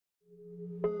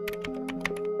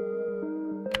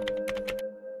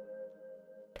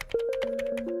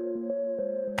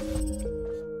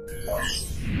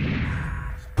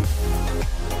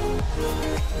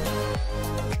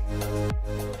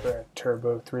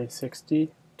Turbo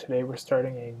 360. Today we're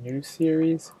starting a new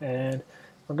series, and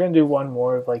we're going to do one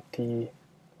more of like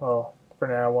well, for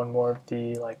now, one more of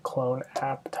the like clone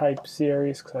app type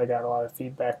series because I got a lot of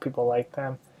feedback. People like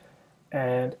them.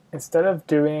 And instead of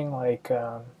doing like,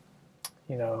 a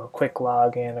quick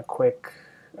login, a quick,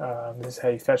 this is how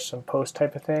you fetch some post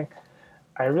type of thing,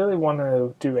 I really want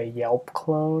to do a Yelp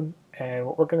clone. And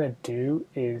what we're going to do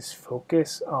is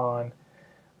focus on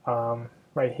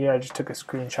right here. I just took a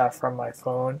screenshot from my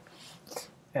phone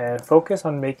and focus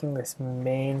on making this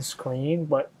main screen,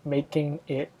 but making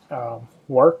it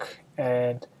work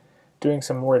and doing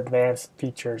some more advanced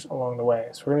features along the way.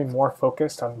 So we're going to be more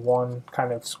focused on one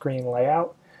kind of screen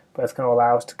layout, but it's going to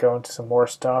allow us to go into some more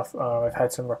stuff. I've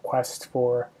had some requests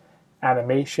for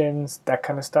animations, that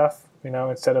kind of stuff.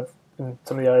 Instead of in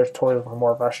some of the other tutorials were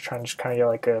more of us trying to just kind of get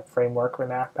like a framework of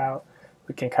an app out,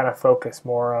 we can kind of focus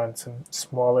more on some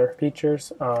smaller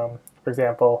features. For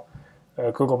example,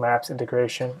 Google Maps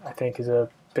integration, I think, is a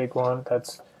big one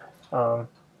that's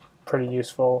pretty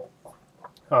useful,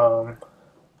 and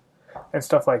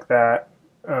stuff like that.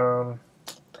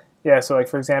 Yeah, so like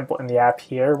for example, in the app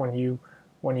here, when you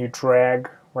drag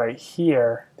right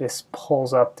here, this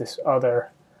pulls up this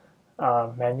other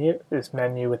menu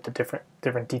with the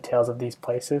different details of these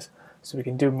places. So we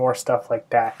can do more stuff like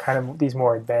that, kind of these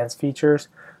more advanced features,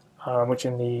 which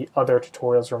in the other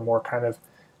tutorials are more kind of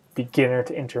beginner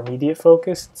to intermediate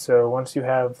focused. So once you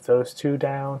have those two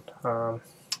down,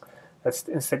 that's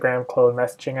the Instagram clone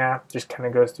messaging app. Just kind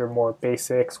of goes through more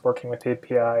basics, working with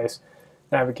APIs,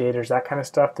 navigators, that kind of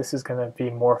stuff. This is going to be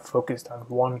more focused on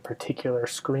one particular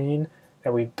screen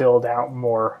that we build out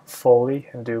more fully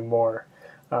and do more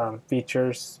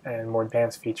features and more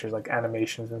advanced features like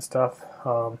animations and stuff.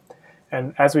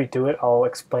 And as we do it, I'll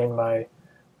explain my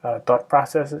thought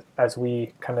process as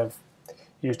we kind of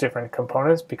use different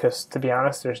components, because to be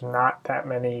honest, there's not that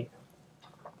many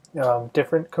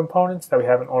different components that we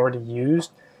haven't already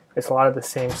used. It's a lot of the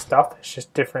same stuff. It's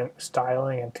just different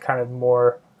styling and kind of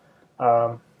more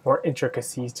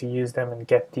intricacies to use them and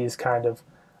get these kind of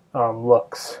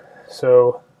looks.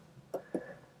 So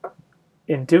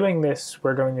in doing this,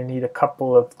 we're going to need a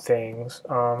couple of things.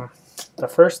 The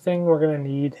first thing we're going to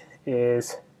need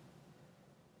is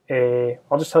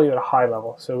I'll just tell you at a high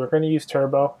level. So we're going to use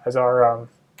Turbo as our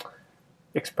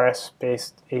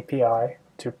Express-based API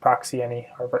to proxy any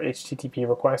of our HTTP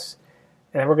requests.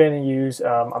 And then we're going to use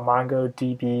a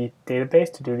MongoDB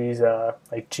database to do these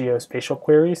like geospatial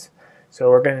queries.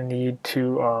 So we're going to need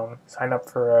to sign up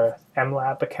for a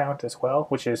MLab account as well,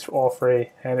 which is all free.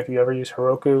 And if you ever use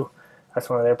Heroku, that's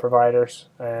one of their providers.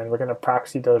 And we're going to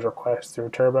proxy those requests through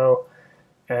Turbo.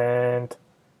 And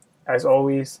as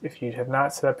always, if you have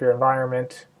not set up your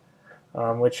environment,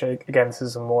 which again, this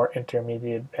is a more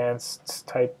intermediate advanced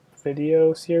type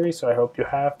video series, so I hope you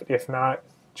have. But if not,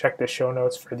 check the show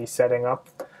notes for the setting up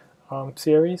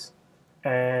series,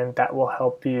 and that will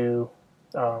help you.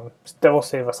 That will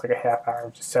save us like a half hour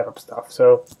of just set up stuff.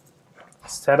 So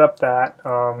set up that.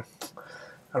 I'm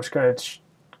just going to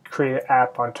create an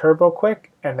app on Turbo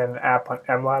quick, and then an app on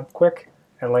MLab quick,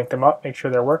 and link them up, make sure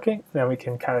they're working, and then we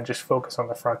can kind of just focus on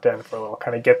the front end for a little,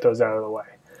 kind of get those out of the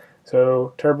way.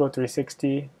 So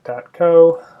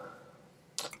turbo360.co,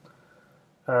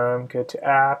 go to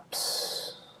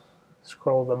apps,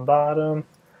 scroll to the bottom,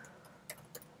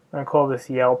 and call this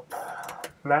Yelp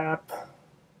map,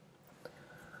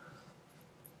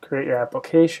 create your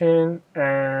application,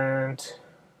 and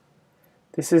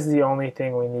this is the only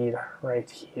thing we need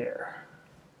right here.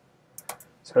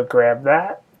 So grab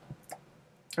that.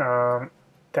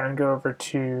 Then go over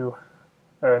to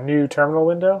a new terminal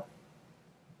window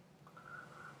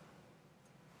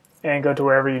and go to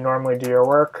wherever you normally do your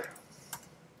work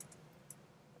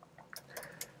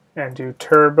and do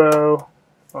Turbo.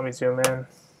 Let me zoom in.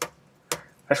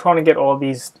 I just want to get all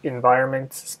these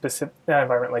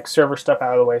like server stuff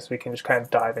out of the way so we can just kind of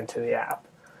dive into the app.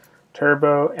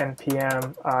 Turbo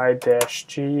npm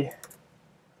i-g,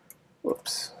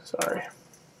 whoops, sorry.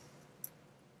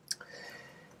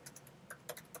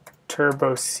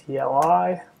 Turbo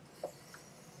CLI.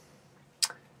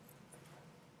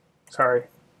 Sorry.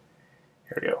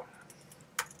 Here we go.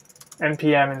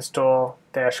 npm install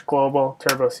 -global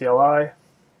turbo CLI.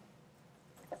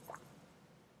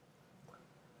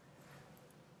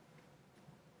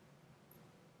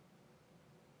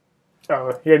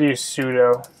 Oh, you gotta use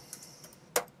sudo.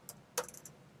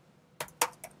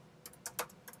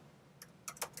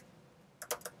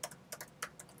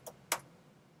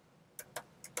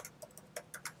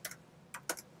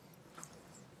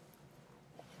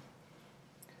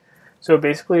 So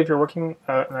basically, if you're working,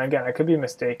 and again, I could be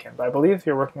mistaken, but I believe if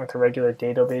you're working with a regular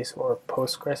database or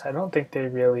Postgres, I don't think they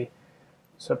really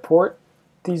support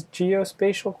these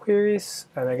geospatial queries.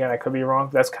 And again, I could be wrong.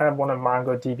 That's kind of one of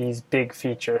MongoDB's big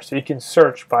features. So you can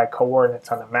search by coordinates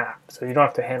on a map. So you don't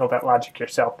have to handle that logic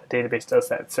yourself. The database does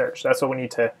that search. That's what we need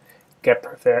to get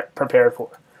prepared for.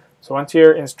 So once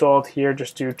you're installed here,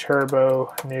 just do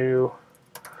turbo new,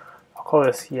 I'll call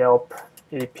this Yelp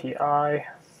API.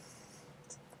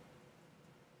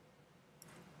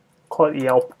 Call it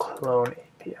Yelp clone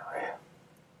API.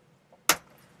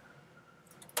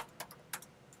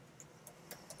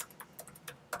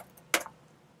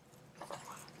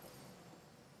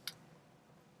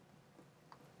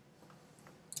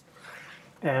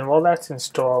 And while that's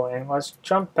installing, let's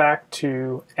jump back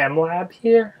to MLab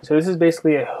here. So this is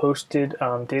basically a hosted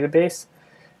database.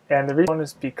 And the reason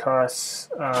is because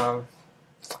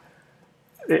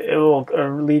it will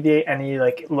alleviate any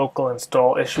like local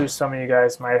install issues some of you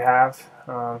guys might have.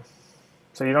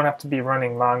 So you don't have to be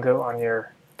running Mongo on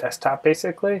your desktop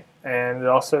basically. And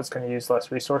also it's going to use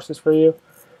less resources for you.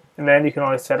 And then you can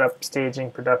always set up staging,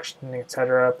 production,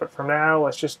 etc. But for now,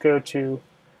 let's just go to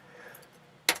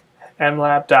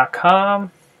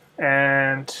mlab.com,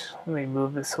 and let me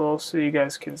move this whole so you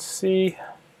guys can see.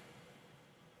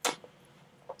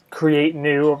 Create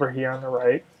new over here on the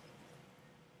right.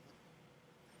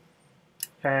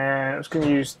 And I'm just going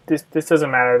to use this. This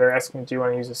doesn't matter. They're asking, do you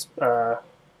want to use this?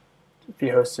 Be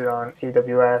hosted on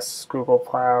AWS, Google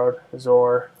Cloud,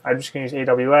 Azure. I'm just going to use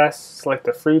AWS. Select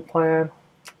the free plan.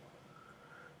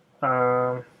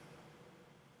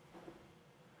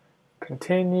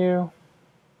 Continue.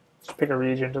 Just pick a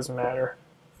region, doesn't matter.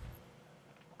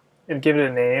 And give it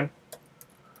a name.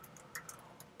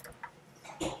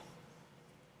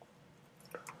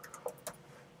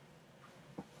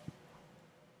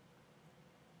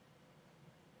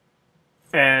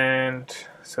 And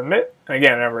submit.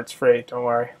 Again, remember, it's free, don't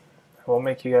worry. I won't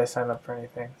make you guys sign up for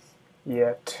anything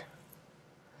yet.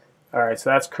 Alright, so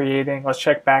that's creating. Let's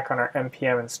check back on our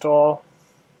npm install.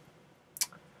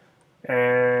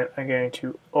 And I'm going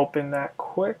to open that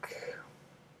quick.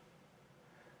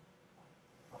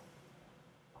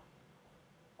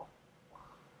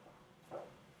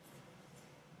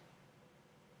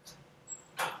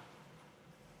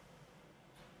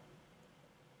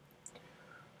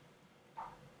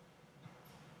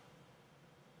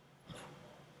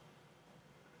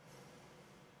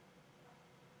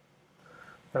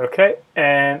 Okay,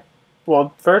 and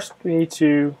well, first we need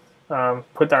to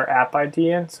put our app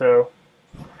ID in. So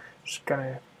just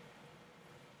gonna,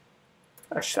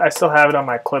 I still have it on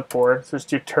my clipboard. So just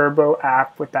do turbo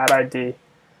app with that ID.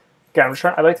 Again,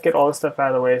 I like to get all this stuff out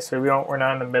of the way so we're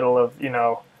not in the middle of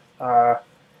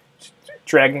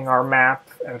dragging our map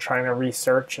and trying to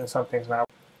research and something's not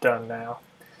done now.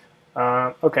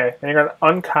 Okay, then you're gonna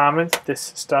uncomment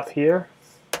this stuff here.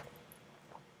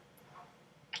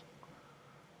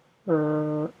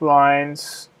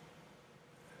 Lines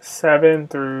 7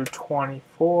 through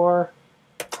 24.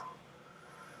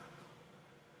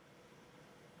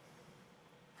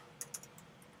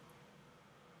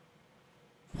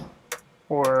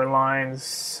 Or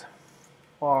lines,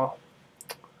 well,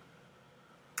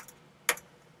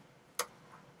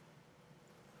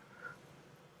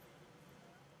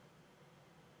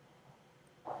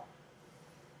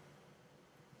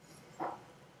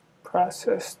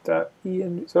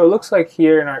 process.env. So it looks like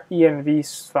here in our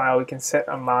env file we can set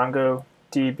a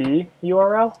MongoDB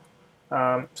URL.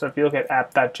 So if you look at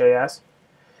app.js,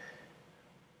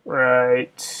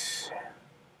 right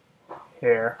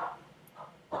here.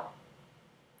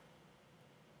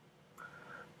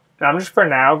 Now I'm just for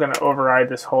now going to override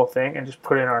this whole thing and just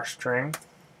put in our string.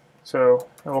 So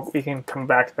we can come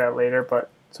back to that later, but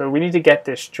so we need to get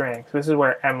this string. So this is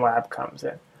where MLab comes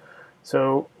in.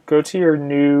 So go to your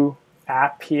new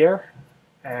app here,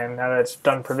 and now that it's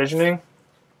done provisioning,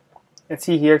 and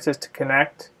see here it says to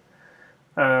connect.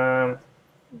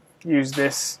 Use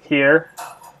this here,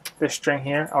 this string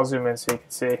here. I'll zoom in so you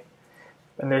can see.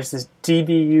 And there's this DB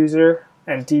user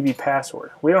and DB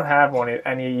password. We don't have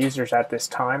any users at this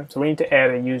time, so we need to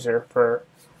add a user for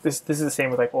this. This is the same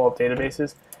with like all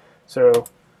databases. So,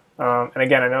 and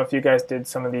again, I know if you guys did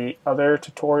some of the other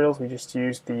tutorials, we just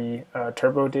used the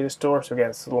Turbo data store. So again,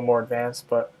 it's a little more advanced,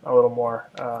 but a little more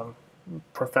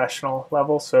professional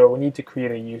level. So we need to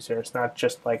create a user. It's not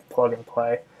just like plug and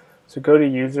play. So go to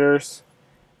users,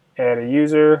 add a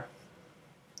user.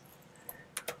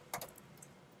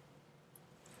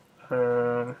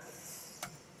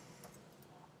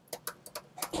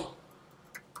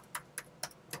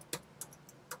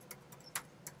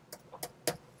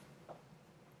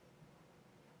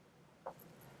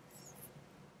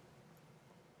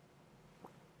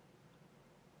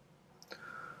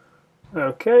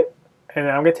 Okay, and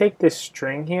I'm going to take this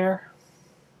string here,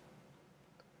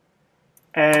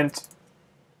 and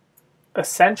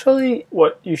essentially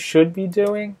what you should be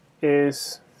doing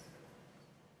is,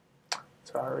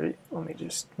 sorry, let me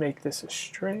just make this a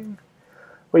string.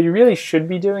 What you really should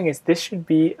be doing is this should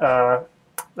be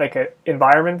like an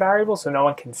environment variable so no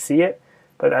one can see it,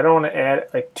 but I don't want to add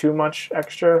like too much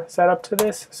extra setup to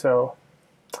this, so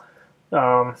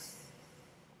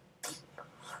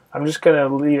I'm just going to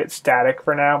leave it static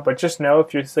for now, but just know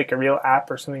if it's like a real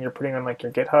app or something you're putting on like your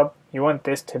GitHub, you want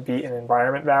this to be an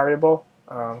environment variable.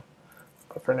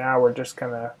 But for now, I'm just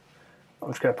gonna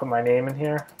put my name in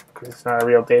here because it's not a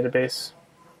real database.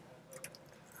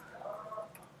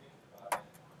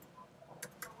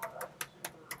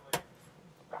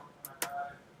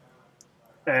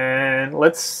 And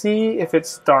let's see if it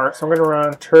starts. So I'm going to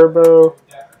run turbo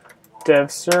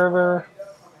dev server.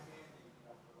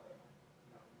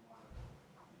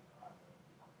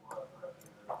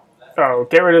 Oh,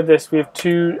 get rid of this. We have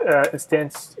two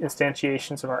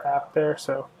instantiations of our app there.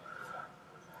 So,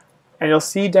 and you'll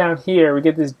see down here we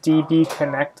get this DB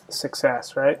connect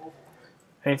success, right?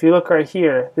 And if you look right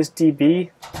here, this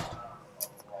DB,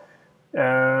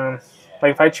 like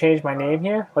if I change my name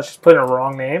here, let's just put in a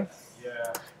wrong name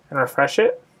and refresh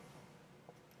it.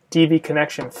 DB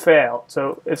connection failed,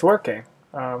 so it's working,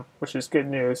 which is good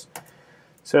news.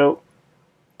 So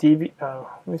DB,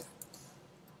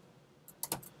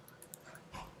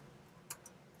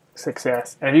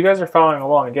 success. And if you guys are following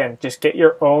along, again, just get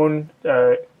your own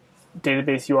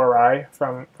database URI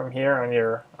from here on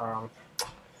your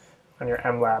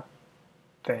MLab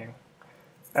thing,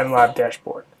 MLab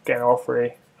dashboard. Again, all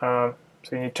free.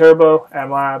 So you need Turbo,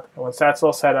 MLab, and once that's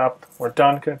all set up, we're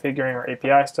done configuring our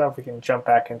API stuff. We can jump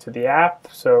back into the app.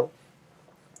 So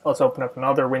let's open up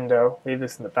another window, leave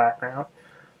this in the background.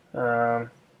 Open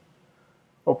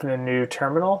a new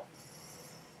terminal.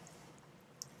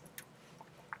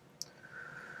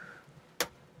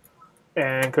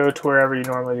 And go to wherever you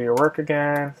normally do your work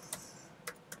again.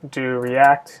 Do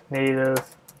React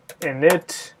Native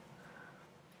init.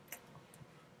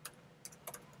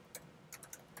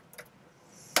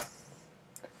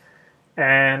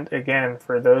 And again,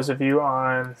 for those of you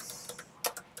on,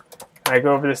 I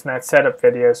go over this in that setup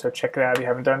video, so check it out if you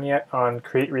haven't done it yet, on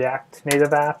Create React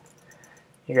Native App.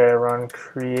 You gotta run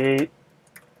Create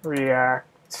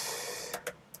React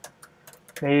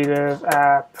Native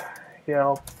App,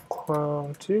 Yelp,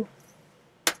 Clone 2.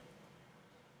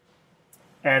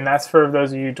 And that's for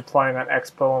those of you deploying on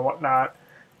Expo and whatnot.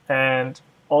 And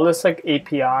all this like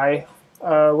API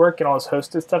work and all this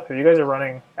hosted stuff, if you guys are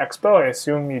running Expo, I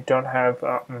assume you don't have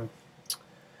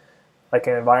like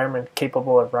an environment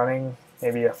capable of running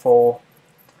maybe a full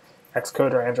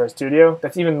Xcode or Android Studio.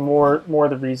 That's even more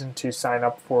the reason to sign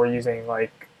up for using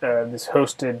like this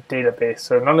hosted database.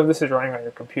 So none of this is running on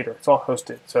your computer. It's all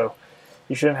hosted. So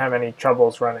you shouldn't have any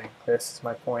troubles running. This is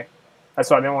my point. That's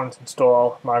why I didn't want to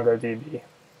install MongoDB.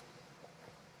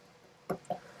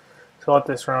 So let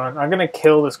this run. I'm going to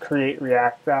kill this Create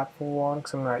React app one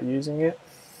because I'm not using it.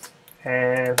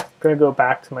 And I'm going to go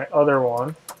back to my other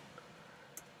one.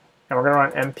 And we're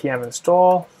going to run npm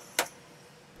install.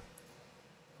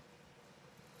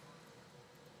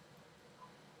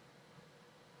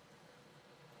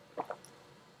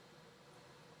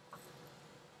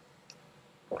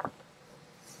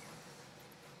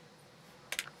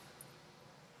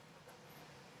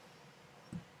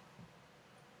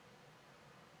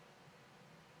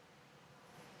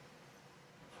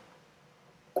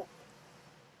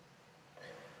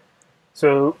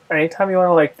 So anytime you want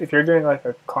to like, if you're doing like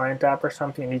a client app or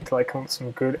something, you need to like come up with some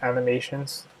good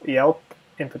animations. Yelp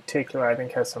in particular, I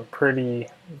think has some pretty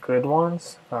good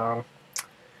ones.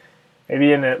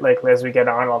 Maybe in it, like as we get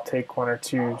on, I'll take one or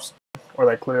two or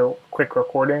like little quick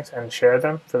recordings and share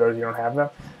them for those who don't have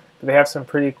them. But they have some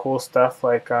pretty cool stuff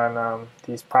like on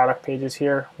these product pages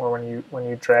here, where when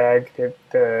you drag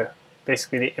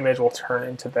basically the image will turn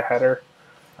into the header,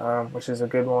 which is a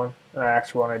good one that I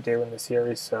actually want to do in the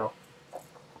series. So.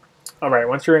 Alright,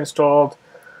 once you're installed,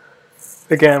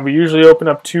 again, we usually open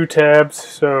up two tabs,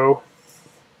 so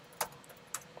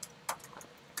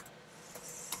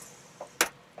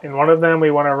in one of them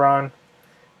we want to run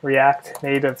React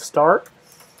Native Start,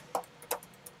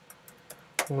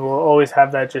 and we'll always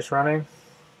have that just running.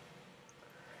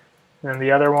 And then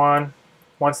the other one,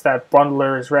 once that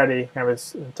bundler is ready,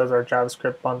 it does our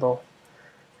JavaScript bundle,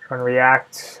 run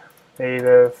React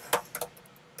Native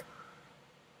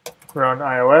run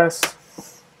iOS.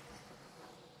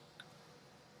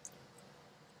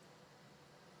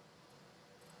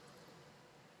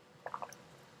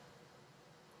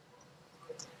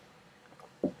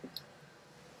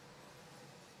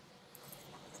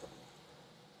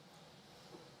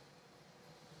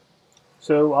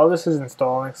 So while this is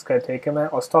installing, it's going to take a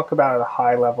minute. Let's talk about at a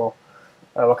high level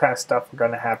what kind of stuff we're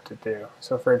going to have to do.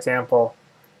 So for example,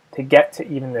 to get to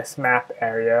even this map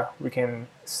area, we can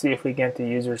see if we get the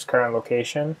user's current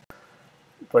location.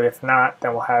 But if not,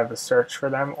 then we'll have a search for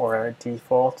them or a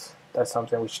default. That's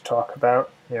something we should talk about.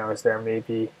 You know, is there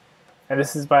maybe, and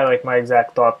this is by like my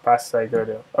exact thought process. I go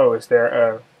to, oh, is there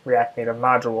a React Native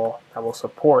module that will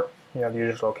support, you know, the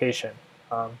user's location,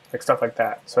 like stuff like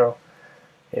that. So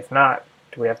if not,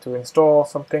 do we have to install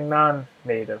something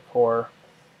non-native, or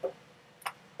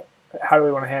how do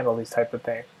we want to handle these type of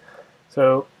things?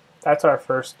 So that's our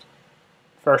first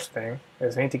thing,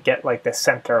 is we need to get like the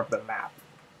center of the map.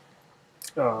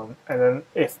 And then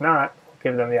if not, we'll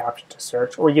give them the option to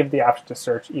search, or give the option to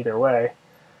search either way.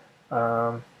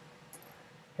 And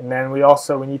then we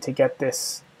need to get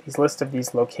these list of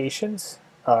these locations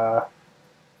on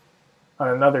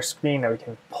another screen that we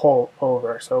can pull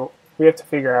over. So we have to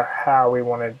figure out how we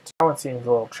want to. That one seems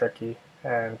a little tricky,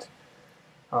 and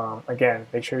again,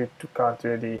 make sure you've gone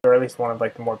through or at least one of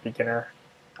like the more beginner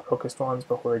focused ones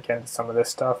before we get into some of this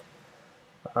stuff.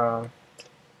 And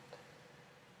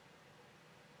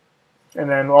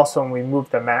then also when we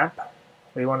move the map,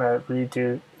 we want to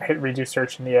hit redo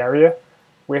search in the area.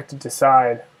 We have to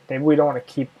decide, maybe we don't want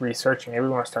to keep researching, maybe we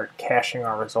want to start caching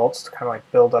our results to kind of like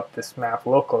build up this map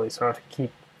locally, so we don't have to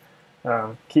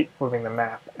keep moving the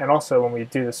map. And also when we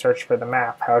do the search for the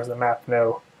map, how does the map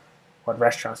know what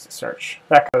restaurants to search?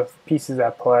 That kind of pieces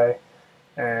at play,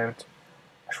 and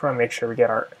I just want to make sure we get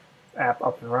our app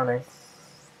up and running.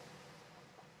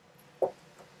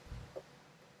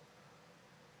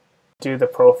 Do the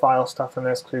profile stuff in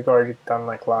this because we've already done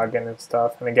like login and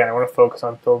stuff. And again, I want to focus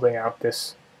on building out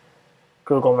this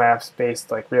Google Maps based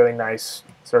like really nice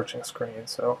searching screen.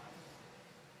 So,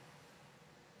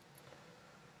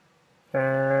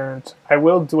 and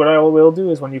what I will do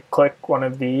is when you click one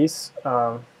of these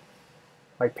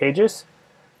like pages,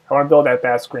 I want to build out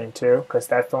that screen too, because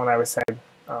that's the one I was saying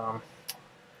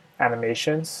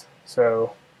animations.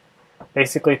 So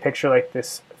basically picture like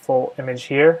this full image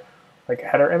here, like a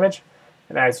header image.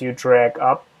 And as you drag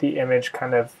up, the image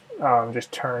kind of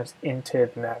just turns into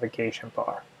the navigation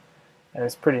bar. And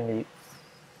it's pretty neat.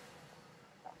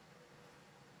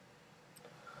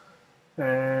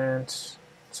 And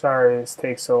sorry this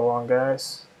takes so long,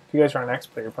 guys. If you guys are an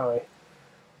expert, you're probably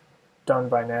done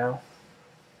by now.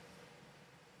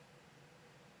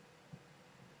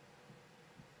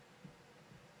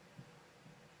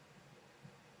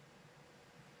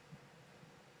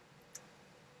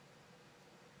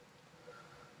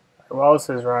 While this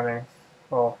is running,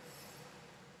 well,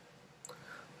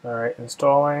 all right,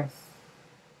 installing,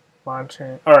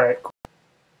 launching. All right, cool.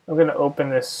 I'm going to open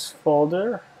this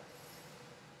folder.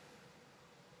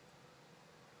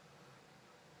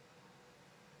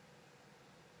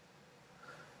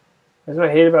 That's what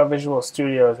I hate about Visual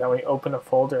Studio, is that when you open a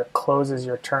folder, it closes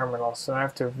your terminal, so I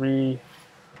have to rerun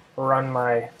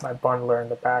my bundler in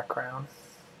the background.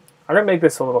 I'm going to make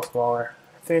this a little smaller.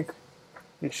 I think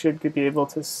you should be able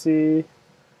to see.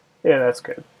 Yeah, that's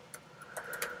good.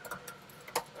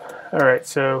 All right,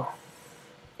 so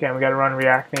again, we got to run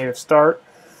React Native start,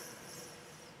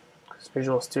 because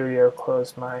Visual Studio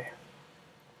closed my.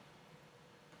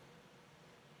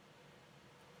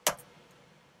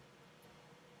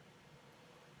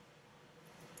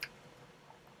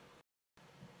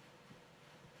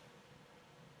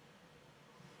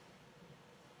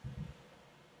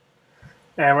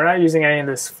 And we're not using any of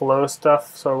this flow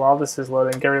stuff, so while this is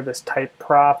loading, get rid of this type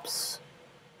props,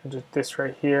 and just this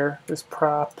right here, this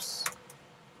props.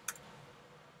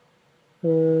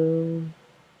 All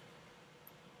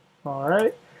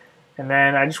right, and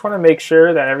then I just want to make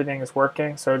sure that everything is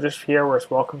working. So just here where it's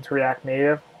welcome to React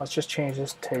Native, let's just change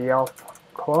this to Yelp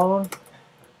clone,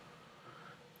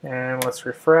 and let's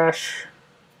refresh.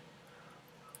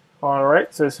 All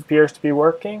right, so this appears to be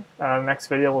working. Next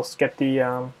video, we'll get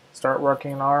the start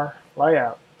working on our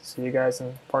layout. See you guys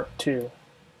in part 2.